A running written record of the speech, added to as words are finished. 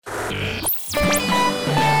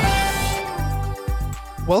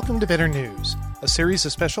Welcome to Better News, a series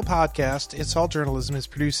of special podcasts It's All Journalism is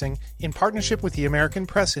producing in partnership with the American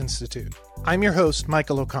Press Institute. I'm your host,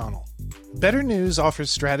 Michael O'Connell. Better News offers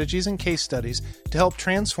strategies and case studies to help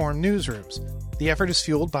transform newsrooms. The effort is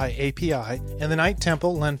fueled by API and the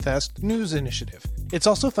Knight-Lenfest Newsroom Initiative. It's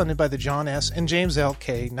also funded by the John S. and James L.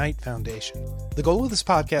 K. Knight Foundation. The goal of this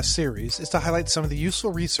podcast series is to highlight some of the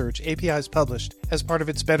useful research API has published as part of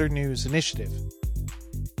its Better News initiative.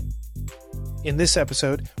 In this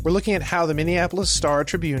episode, we're looking at how the Minneapolis Star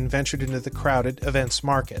Tribune ventured into the crowded events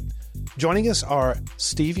market. Joining us are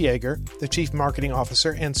Steve Yaeger, the Chief Marketing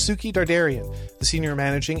Officer, and Suki Dardarian, the Senior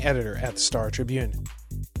Managing Editor at the Star Tribune.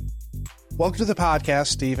 Welcome to the podcast,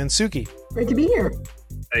 Steve and Suki. Great to be here.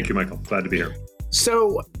 Thank you, Michael. Glad to be here.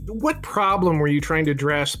 So, what problem were you trying to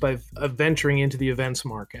address by venturing into the events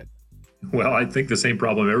market? Well, I think the same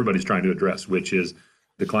problem everybody's trying to address, which is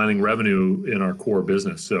declining revenue in our core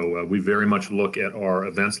business. So we very much look at our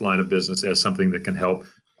events line of business as something that can help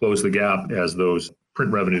close the gap as those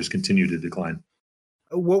print revenues continue to decline.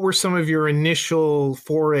 What were some of your initial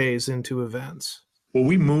forays into events? Well,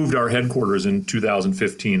 we moved our headquarters in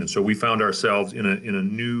 2015, and so we found ourselves in a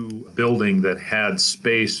new building that had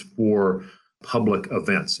space for public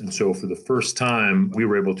events. And so for the first time, we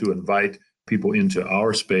were able to invite people into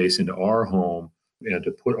our space, into our home, and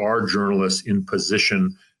to put our journalists in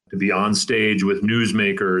position to be on stage with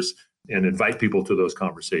newsmakers and invite people to those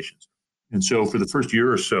conversations. And so for the first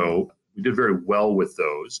year or so, we did very well with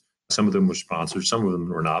those. Some of them were sponsored, some of them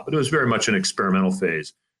were not, but it was very much an experimental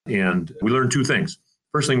phase. And we learned two things.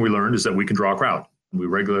 First thing we learned is that we can draw a crowd. We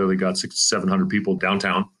regularly got 600 to 700 people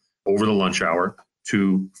downtown over the lunch hour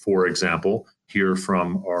to, for example, hear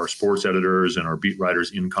from our sports editors and our beat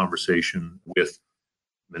writers in conversation with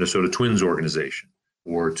Minnesota Twins organization,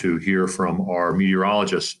 or to hear from our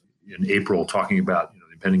meteorologists in April talking about the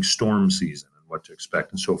impending storm season and what to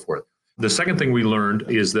expect and so forth. The second thing we learned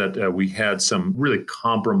is that we had some really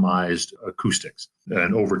compromised acoustics.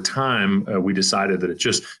 And over time, we decided that it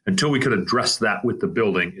just, until we could address that with the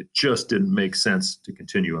building, it just didn't make sense to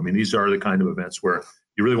continue. I mean, these are the kind of events where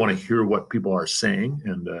you really want to hear what people are saying.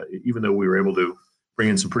 And even though we were able to bring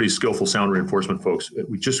in some pretty skillful sound reinforcement folks,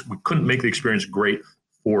 we couldn't make the experience great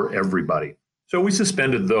for everybody. So we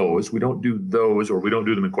suspended those. We don't do those, or we don't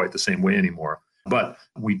do them in quite the same way anymore. But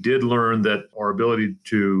we did learn that our ability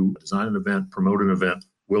to design an event, promote an event,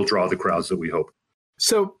 will draw the crowds that we hope.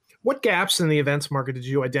 So what gaps in the events market did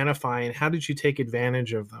you identify, and how did you take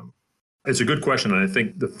advantage of them? It's a good question. And I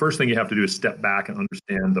think the first thing you have to do is step back and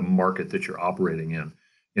understand the market that you're operating in.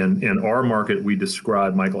 In our market, we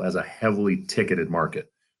describe, Michael, as a heavily ticketed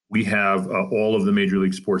market. We have all of the major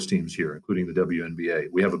league sports teams here, including the WNBA.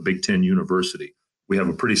 We have a Big Ten university. We have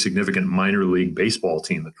a pretty significant minor league baseball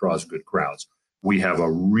team that draws good crowds. We have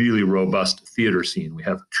a really robust theater scene. We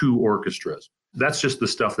have 2 orchestras. That's just the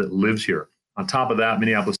stuff that lives here. On top of that,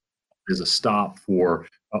 Minneapolis is a stop for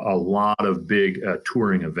a lot of big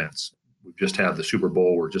touring events. We've just had the Super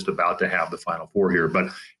Bowl. We're just about to have the Final Four here.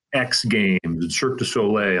 But X Games and Cirque du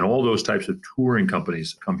Soleil and all those types of touring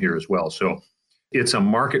companies come here as well. So it's a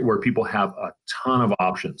market where people have a ton of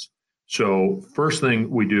options. So first thing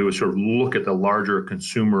we do is sort of look at the larger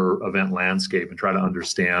consumer event landscape and try to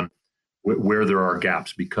understand where there are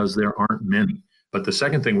gaps, because there aren't many. But the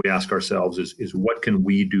second thing we ask ourselves is what can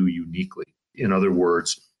we do uniquely? In other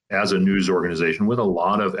words, as a news organization with a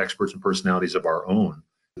lot of experts and personalities of our own,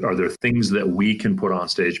 are there things that we can put on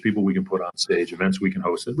stage, people we can put on stage, events we can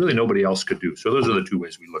host that really nobody else could do? So those are the 2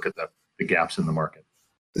 ways we look at the gaps in the market.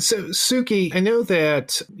 So, Suki, I know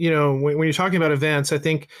that, when you're talking about events, I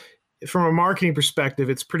think from a marketing perspective,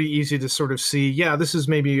 it's pretty easy to sort of see, yeah, this is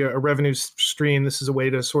maybe a revenue stream. This is a way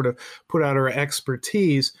to sort of put out our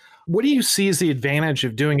expertise. What do you see as the advantage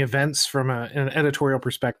of doing events from an editorial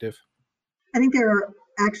perspective? I think there are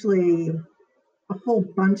actually a whole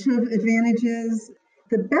bunch of advantages.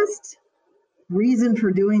 The best reason for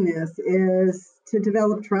doing this is to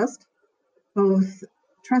develop trust, both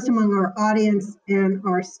trust among our audience and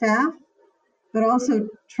our staff, but also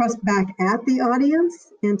trust back at the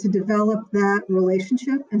audience and to develop that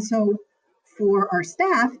relationship. And so for our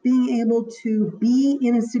staff, being able to be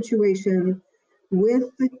in a situation with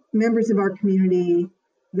the members of our community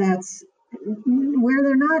that's where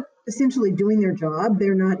they're not essentially doing their job.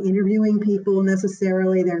 They're not interviewing people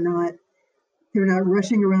necessarily. They're not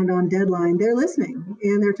rushing around on deadline. They're listening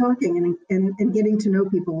and they're talking and getting to know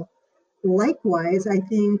people. Likewise, I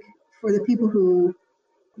think for the people who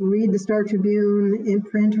read the Star Tribune in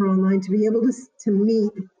print or online, to be able to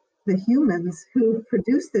meet the humans who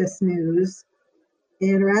produce this news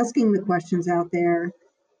and are asking the questions out there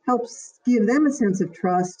helps give them a sense of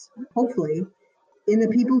trust, hopefully, in the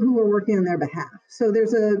people who are working on their behalf. So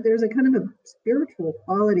there's a kind of a spiritual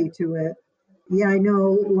quality to it. Yeah, I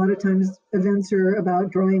know a lot of times events are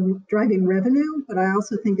about driving revenue, but I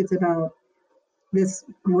also think it's about this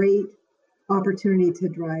great opportunity to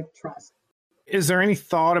drive trust. Is there any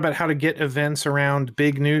thought about how to get events around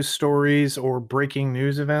big news stories or breaking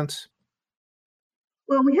news events?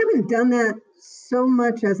 Well, we haven't done that so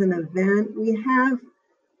much as an event. We have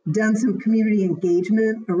done some community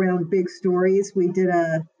engagement around big stories. We did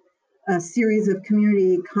a series of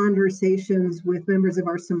community conversations with members of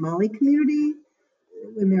our Somali community,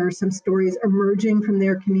 and there are some stories emerging from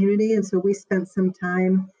their community. And so we spent some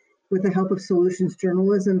time with the help of Solutions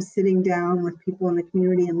Journalism, sitting down with people in the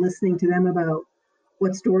community and listening to them about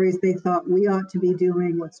what stories they thought we ought to be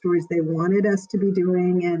doing, what stories they wanted us to be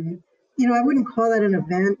doing. And, I wouldn't call that an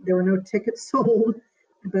event. There were no tickets sold,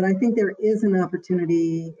 but I think there is an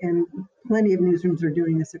opportunity, and plenty of newsrooms are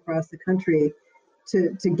doing this across the country,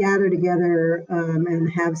 to gather together and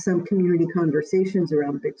have some community conversations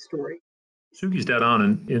around big stories. Suki's dead on,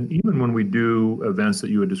 and even when we do events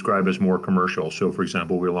that you would describe as more commercial, so for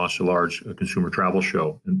example, we launched a large consumer travel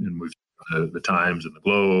show, and we've the Times and the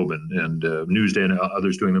Globe and Newsday and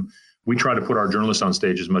others doing them. We try to put our journalists on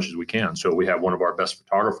stage as much as we can. So we have one of our best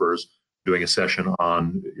photographers doing a session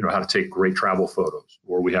on how to take great travel photos,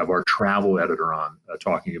 or we have our travel editor on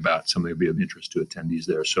talking about something that would be of interest to attendees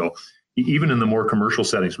there. So even in the more commercial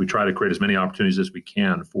settings, we try to create as many opportunities as we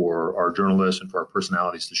can for our journalists and for our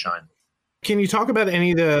personalities to shine. Can you talk about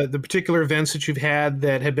any of the particular events that you've had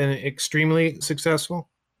that have been extremely successful?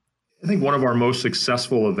 I think one of our most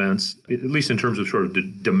successful events, at least in terms of sort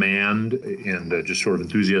of demand and just sort of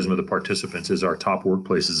enthusiasm of the participants, is our Top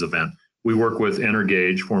Workplaces event. We work with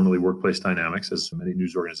Energage, formerly Workplace Dynamics, as many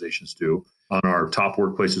news organizations do, on our Top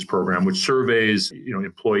Workplaces program, which surveys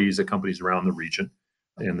employees at companies around the region.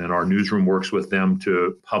 And then our newsroom works with them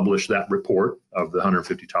to publish that report of the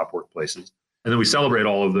 150 top workplaces. And then we celebrate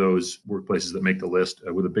all of those workplaces that make the list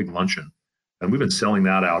with a big luncheon. And we've been selling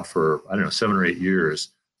that out for, 7 or 8 years.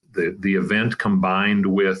 The event, combined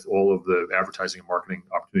with all of the advertising and marketing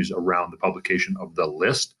opportunities around the publication of the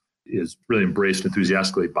list, is really embraced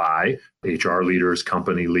enthusiastically by HR leaders,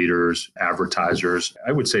 company leaders, advertisers.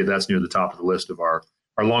 I would say that's near the top of the list of our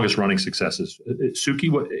longest running successes.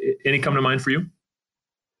 Suki, any come to mind for you?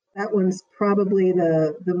 That one's probably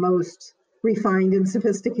the most refined and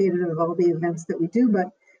sophisticated of all the events that we do. But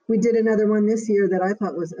we did another one this year that I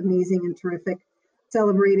thought was amazing and terrific,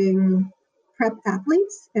 celebrating prep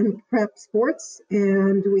athletes and prep sports.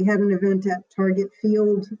 And we had an event at Target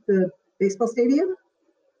Field, the baseball stadium,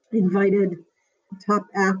 invited top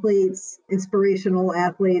athletes, inspirational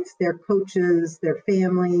athletes, their coaches, their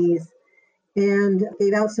families, and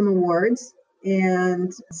gave out some awards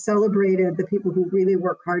and celebrated the people who really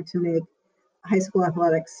work hard to make high school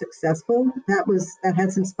athletics successful. That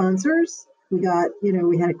had some sponsors. We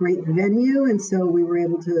had a great venue, and so we were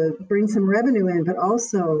able to bring some revenue in, but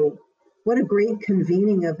also what a great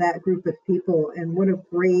convening of that group of people, and what a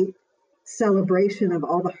great celebration of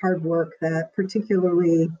all the hard work that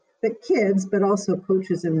particularly the kids, but also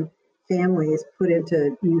coaches and families put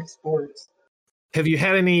into youth sports. Have you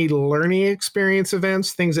had any learning experience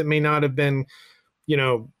events, things that may not have been,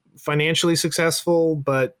 financially successful,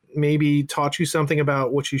 but maybe taught you something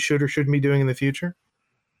about what you should or shouldn't be doing in the future?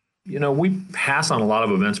 We pass on a lot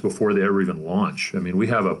of events before they ever even launch. I mean, we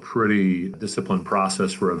have a pretty disciplined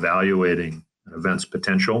process for evaluating an event's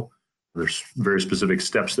potential. There's very specific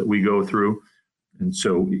steps that we go through. And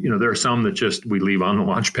so, there are some that just we leave on the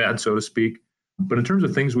launch pad, so to speak. But in terms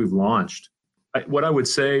of things we've launched, what I would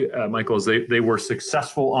say, Michael, is they were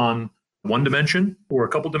successful on one dimension or a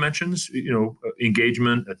couple dimensions,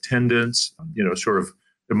 engagement, attendance, sort of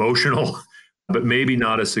emotional, but maybe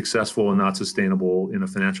not as successful and not sustainable in a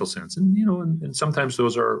financial sense. And, and sometimes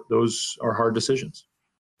those are hard decisions.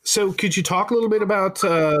 So could you talk a little bit about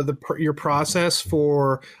your process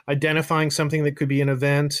for identifying something that could be an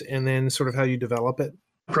event and then sort of how you develop it?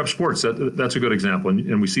 Prep sports, that's a good example.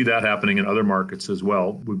 And we see that happening in other markets as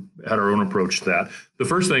well. We've had our own approach to that. The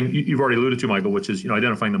first thing you've already alluded to, Michael, which is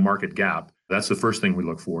identifying the market gap. That's the first thing we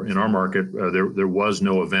look for. In our market, there was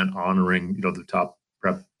no event honoring the top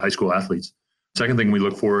prep high school athletes. Second thing we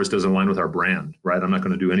look for is, does it align with our brand, right? I'm not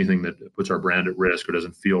going to do anything that puts our brand at risk or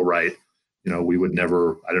doesn't feel right. We would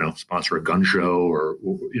never, sponsor a gun show or,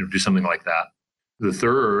 do something like that. The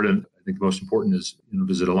third, and I think the most important is,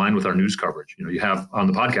 does it align with our news coverage? You have on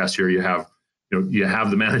the podcast here, you have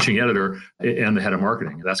the managing editor and the head of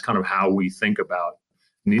marketing. That's kind of how we think about,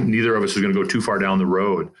 neither of us is going to go too far down the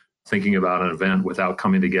road thinking about an event without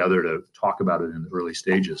coming together to talk about it in the early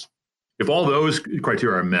stages. If all those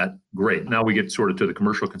criteria are met, great. Now we get sort of to the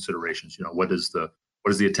commercial considerations. What is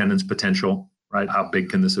the attendance potential, right? How big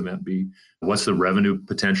can this event be? What's the revenue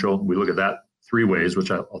potential? We look at that three ways,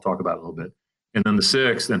 which I'll talk about a little bit. And then the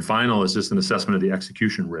sixth and final is just an assessment of the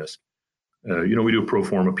execution risk. We do a pro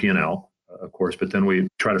forma P&L, of course, but then we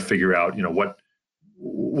try to figure out,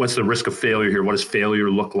 what's the risk of failure here? What does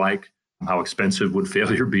failure look like? How expensive would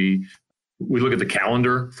failure be? We look at the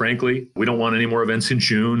calendar, frankly. We don't want any more events in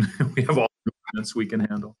June. We have all the events we can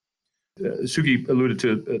handle. Suki alluded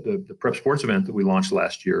to the prep sports event that we launched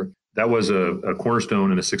last year. That was a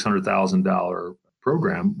cornerstone in a $600,000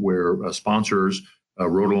 program where sponsors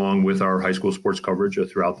rode along with our high school sports coverage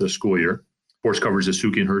throughout the school year. Sports coverage that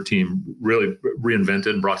Suki and her team really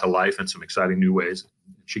reinvented and brought to life in some exciting new ways.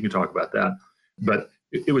 She can talk about that. But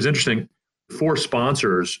it was interesting. 4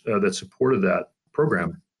 sponsors that supported that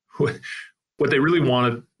program, what they really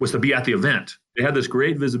wanted was to be at the event. They had this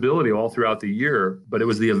great visibility all throughout the year, but it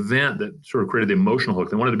was the event that sort of created the emotional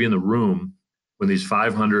hook. They wanted to be in the room when these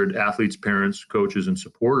 500 athletes, parents, coaches, and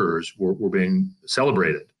supporters were being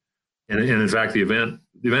celebrated. And in fact, the event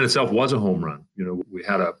itself was a home run. We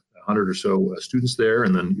had 100 or so students there,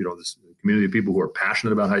 and then this community of people who are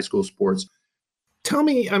passionate about high school sports. Tell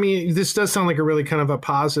me, this does sound like a really kind of a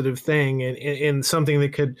positive thing and something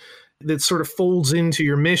that sort of folds into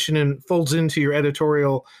your mission and folds into your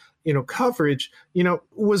editorial, coverage.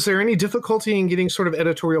 Was there any difficulty in getting sort of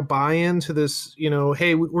editorial buy-in to this,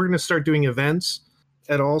 hey, we're going to start doing events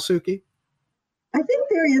at all, Suki? I think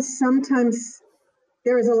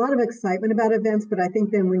there is a lot of excitement about events, but I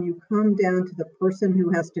think then when you come down to the person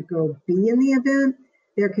who has to go be in the event,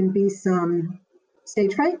 there can be some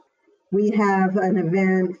stage fright. We have an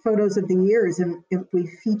event, Photos of the Years, and we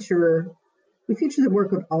feature the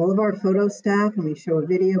work of all of our photo staff, and we show a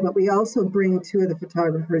video, but we also bring 2 of the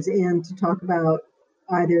photographers in to talk about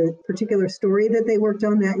either a particular story that they worked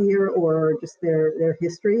on that year or just their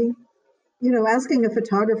history. Asking a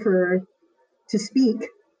photographer to speak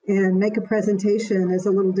and make a presentation is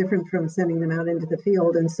a little different from sending them out into the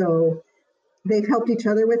field. And so they've helped each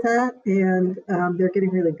other with that, and they're getting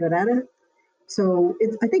really good at it. So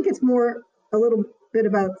I think it's more a little bit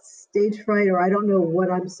about stage fright, or I don't know what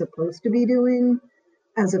I'm supposed to be doing,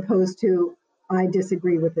 as opposed to I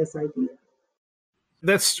disagree with this idea.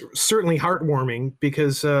 That's certainly heartwarming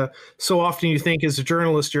because so often you think as a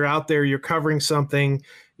journalist, you're out there, you're covering something,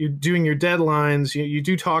 you're doing your deadlines, you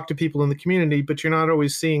do talk to people in the community, but you're not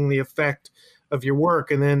always seeing the effect of your work.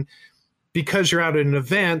 And then because you're out at an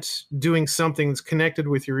event doing something that's connected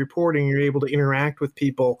with your reporting, you're able to interact with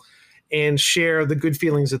people and share the good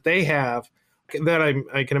feelings that they have. That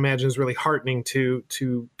I can imagine is really heartening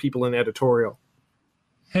to people in editorial.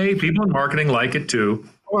 Hey, people in marketing like it too.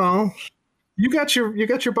 Well, you got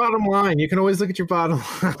your bottom line. You can always look at your bottom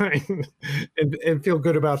line and feel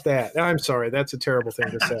good about that. I'm sorry, that's a terrible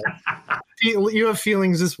thing to say. You have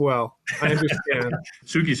feelings as well. I understand.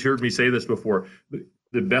 Suki's heard me say this before.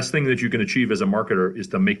 The best thing that you can achieve as a marketer is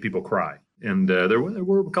to make people cry. And there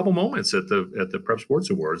were a couple moments at the Prep Sports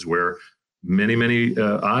Awards where many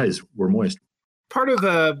eyes were moist. Part of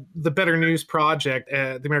the Better News project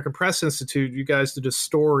at the American Press Institute, you guys did a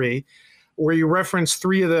story where you referenced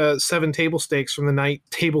 3 of the 7 table stakes from the Knight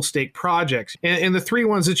table stake projects. And the 3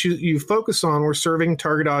 ones that you focus on were serving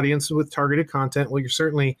target audiences with targeted content. Well, you're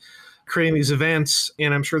certainly creating these events,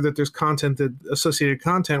 and I'm sure that there's associated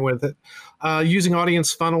content with it. Using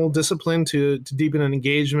audience funnel discipline to deepen an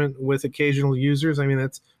engagement with occasional users.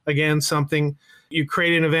 That's, again, something you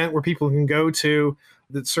create an event where people can go to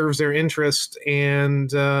that serves their interest, and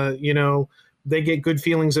they get good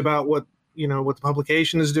feelings about what the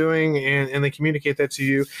publication is doing, and they communicate that to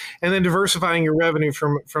you, and then diversifying your revenue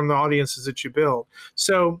from the audiences that you build.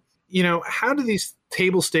 So how do these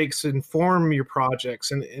table stakes inform your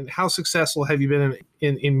projects, and how successful have you been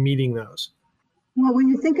in meeting those? Well, when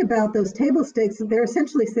you think about those table stakes, they're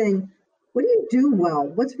essentially saying, what do you do well?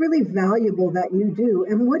 What's really valuable that you do?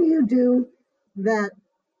 And what do you do that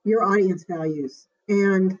your audience values?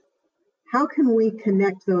 And how can we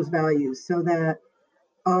connect those values so that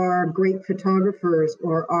our great photographers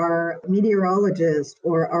or our meteorologists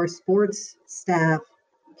or our sports staff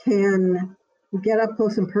can get up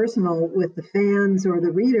close and personal with the fans or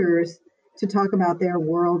the readers to talk about their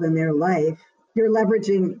world and their life? You're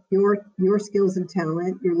leveraging your skills and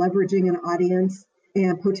talent. You're leveraging an audience,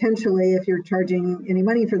 and potentially, if you're charging any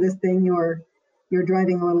money for this thing, you're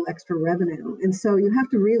driving a little extra revenue. And so you have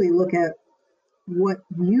to really look at what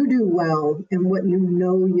you do well and what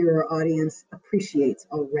your audience appreciates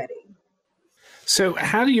already. So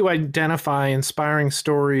how do you identify inspiring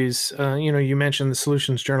stories? You mentioned the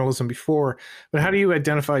solutions journalism before, but how do you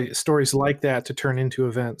identify stories like that to turn into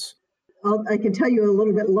events? I can tell you a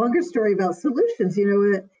little bit longer story about solutions.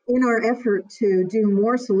 In our effort to do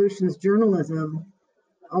more solutions journalism,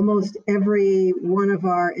 almost every one of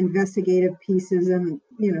our investigative pieces and,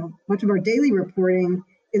 much of our daily reporting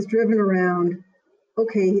is driven around,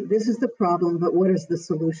 okay, this is the problem, but what is the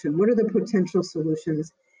solution? What are the potential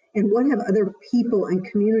solutions? And what have other people and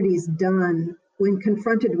communities done when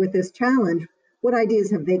confronted with this challenge? What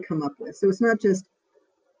ideas have they come up with? So it's not just,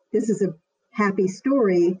 this is a happy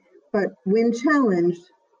story, but when challenged,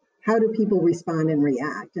 how do people respond and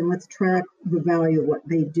react? And let's track the value of what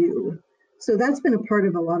they do. So that's been a part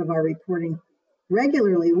of a lot of our reporting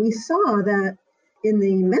regularly. We saw that in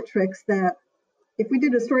the metrics that if we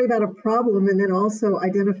did a story about a problem and then also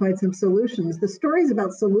identified some solutions, the stories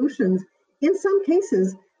about solutions, in some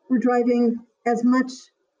cases, were driving as much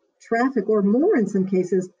traffic or more in some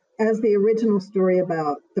cases as the original story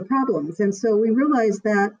about the problems. And so we realized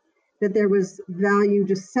that there was value,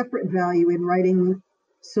 just separate value in writing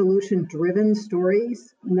solution-driven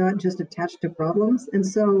stories, not just attached to problems. And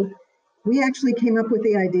so we actually came up with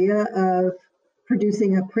the idea of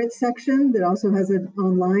producing a print section that also has an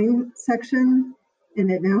online section,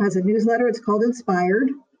 and it now has a newsletter. It's called Inspired,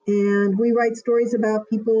 and we write stories about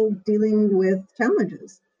people dealing with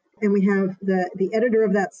challenges. And we have the editor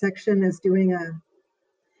of that section is doing a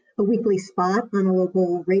weekly spot on a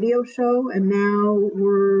local radio show, and now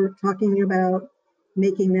we're talking about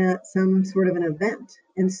making that some sort of an event.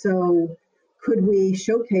 And so could we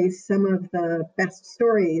showcase some of the best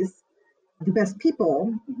stories, the best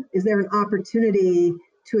people? Is there an opportunity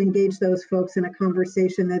to engage those folks in a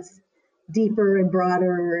conversation that's deeper and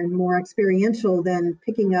broader and more experiential than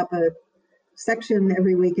picking up a section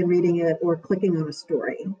every week and reading it or clicking on a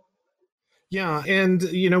story? Yeah, and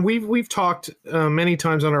we've talked many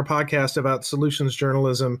times on our podcast about solutions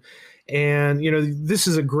journalism, and this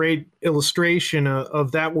is a great illustration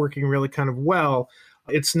of that working really kind of well.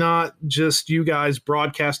 It's not just you guys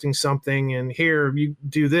broadcasting something and here you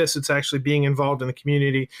do this. It's actually being involved in the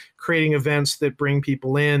community, creating events that bring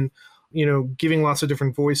people in, giving lots of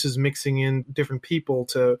different voices, mixing in different people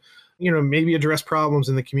to, maybe address problems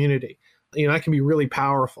in the community. That can be really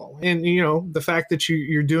powerful. And the fact that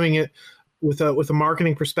you're doing it with a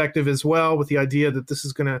marketing perspective as well, with the idea that this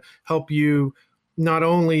is going to help you not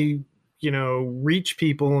only reach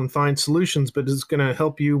people and find solutions, but it's going to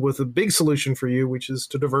help you with a big solution for you, which is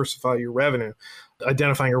to diversify your revenue,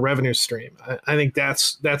 identifying a revenue stream. I think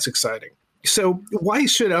that's exciting. So why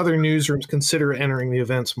should other newsrooms consider entering the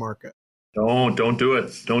events market? Don't do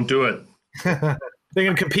it. Don't do it. They're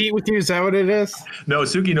going to compete with you? Is that what it is? No,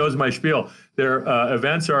 Suki knows my spiel. Their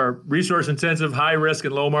events are resource intensive, high risk,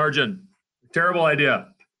 and low margin. Terrible idea.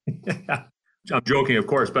 I'm joking, of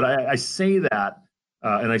course, but I say that,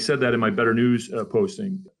 and I said that in my Better News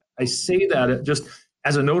posting. I say that just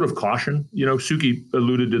as a note of caution. Suki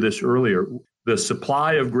alluded to this earlier. The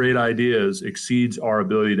supply of great ideas exceeds our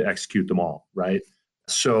ability to execute them all, right?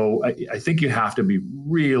 So I think you have to be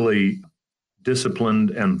really disciplined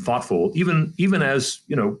and thoughtful, even as,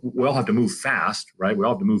 we all have to move fast, right? We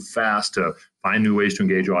all have to move fast to find new ways to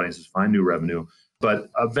engage audiences, find new revenue.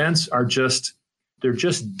 But events they're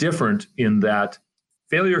just different in that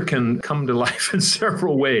failure can come to life in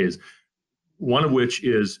several ways. One of which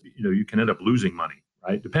is, you can end up losing money,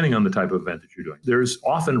 right? Depending on the type of event that you're doing. There's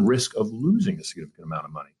often risk of losing a significant amount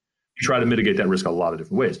of money. You try to mitigate that risk a lot of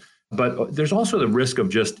different ways. But there's also the risk of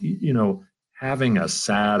just, having a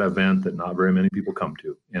sad event that not very many people come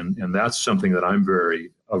to. And that's something that I'm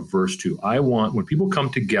very averse to. I want, when people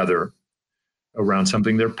come together around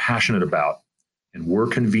something they're passionate about, and we're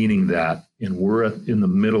convening that, and we're in the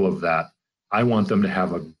middle of that, I want them to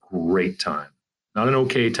have a great time. Not an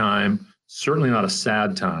okay time, certainly not a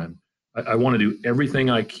sad time. I want to do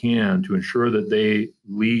everything I can to ensure that they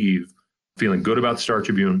leave feeling good about the Star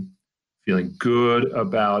Tribune, feeling good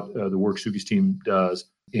about the work Suki's team does,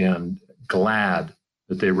 and glad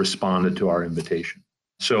that they responded to our invitation.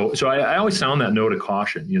 So I always sound that note of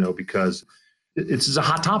caution, because it's a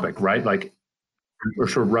hot topic, right? Like, we're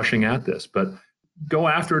sort of rushing at this, but go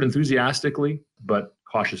after it enthusiastically, but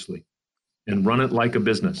cautiously, and run it like a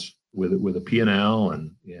business with a P&L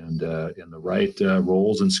and the right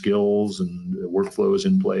roles and skills and workflows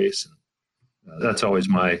in place. And that's always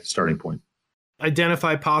my starting point.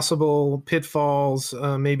 Identify possible pitfalls,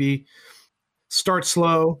 maybe start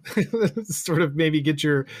slow, sort of maybe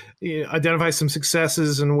identify some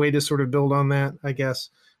successes and a way to sort of build on that, I guess.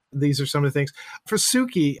 These are some of the things. For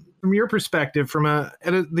Suki, from your perspective, from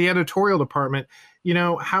the editorial department,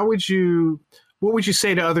 how would you What would you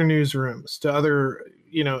say to other newsrooms, to other,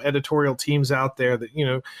 editorial teams out there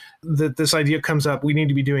that, that this idea comes up, we need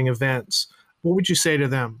to be doing events? What would you say to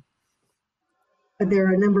them? There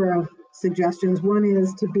are a number of suggestions. One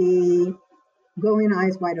is to be going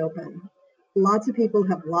eyes wide open. Lots of people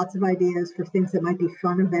have lots of ideas for things that might be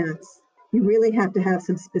fun events. You really have to have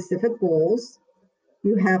some specific goals.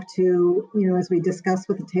 You have to, as we discussed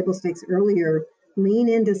with the table stakes earlier, lean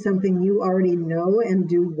into something you already know and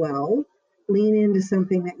do well. Lean into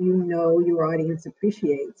something that your audience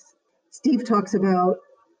appreciates. Steve talks about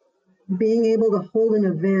being able to hold an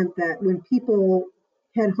event that when people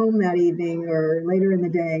head home that evening or later in the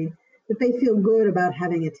day, that they feel good about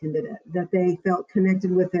having attended it, that they felt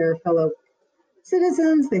connected with their fellow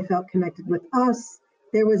citizens, they felt connected with us.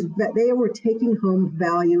 They were taking home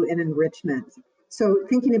value and enrichment. So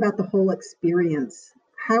thinking about the whole experience,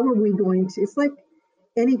 how are we going to, it's like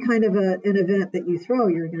any kind of an event that you throw,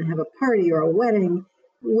 you're going to have a party or a wedding.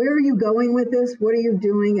 Where are you going with this? What are you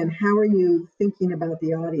doing? And how are you thinking about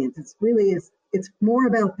the audience? It's more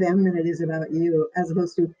about them than it is about you, as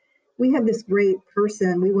opposed to, we have this great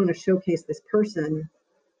person, we want to showcase this person.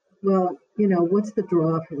 Well, what's the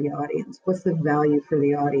draw for the audience? What's the value for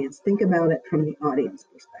the audience? Think about it from the audience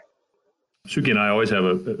perspective. Suki and I always have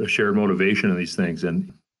a shared motivation in these things.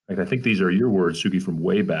 And I think these are your words, Suki, from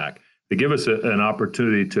way back. They give us an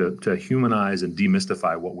opportunity to humanize and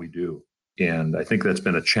demystify what we do. And I think that's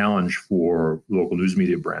been a challenge for local news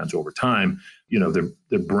media brands over time.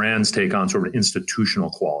 Their brands take on sort of institutional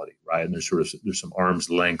quality, right? And there's some arm's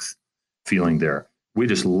length feeling there. We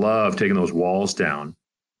just love taking those walls down,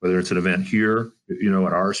 whether it's an event here,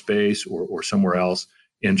 at our space or somewhere else,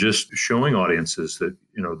 and just showing audiences that,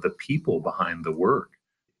 the people behind the work.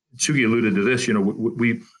 Suki alluded to this,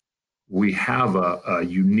 we have a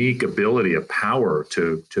unique ability, a power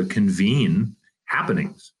to convene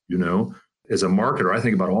happenings, As a marketer, I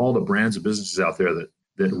think about all the brands and businesses out there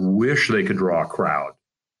that wish they could draw a crowd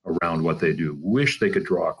around what they do, wish they could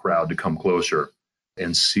draw a crowd to come closer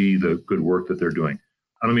and see the good work that they're doing.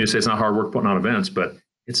 I don't mean to say it's not hard work putting on events, but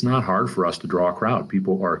it's not hard for us to draw a crowd.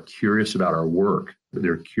 People are curious about our work.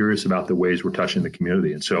 They're curious about the ways we're touching the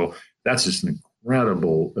community. And so that's just an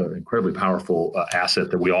incredibly powerful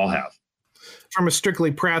asset that we all have. From a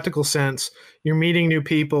strictly practical sense, you're meeting new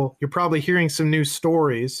people. You're probably hearing some new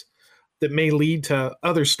stories that may lead to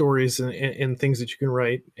other stories and things that you can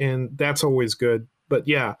write. And that's always good. But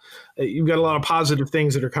yeah, you've got a lot of positive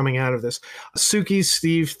things that are coming out of this. Suki,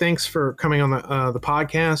 Steve, thanks for coming on the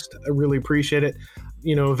podcast. I really appreciate it.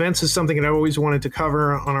 Events is something that I've always wanted to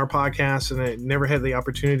cover on our podcast, and I never had the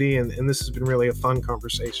opportunity. And this has been really a fun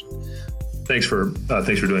conversation. Thanks for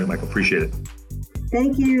doing it, Michael. Appreciate it.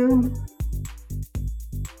 Thank you.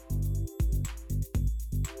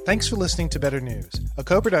 Thanks for listening to Better News, a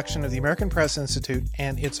co-production of the American Press Institute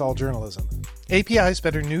and It's All Journalism. API's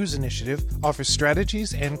Better News Initiative offers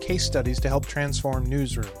strategies and case studies to help transform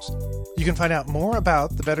newsrooms. You can find out more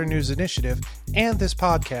about the Better News Initiative and this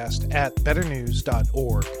podcast at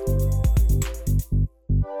betternews.org.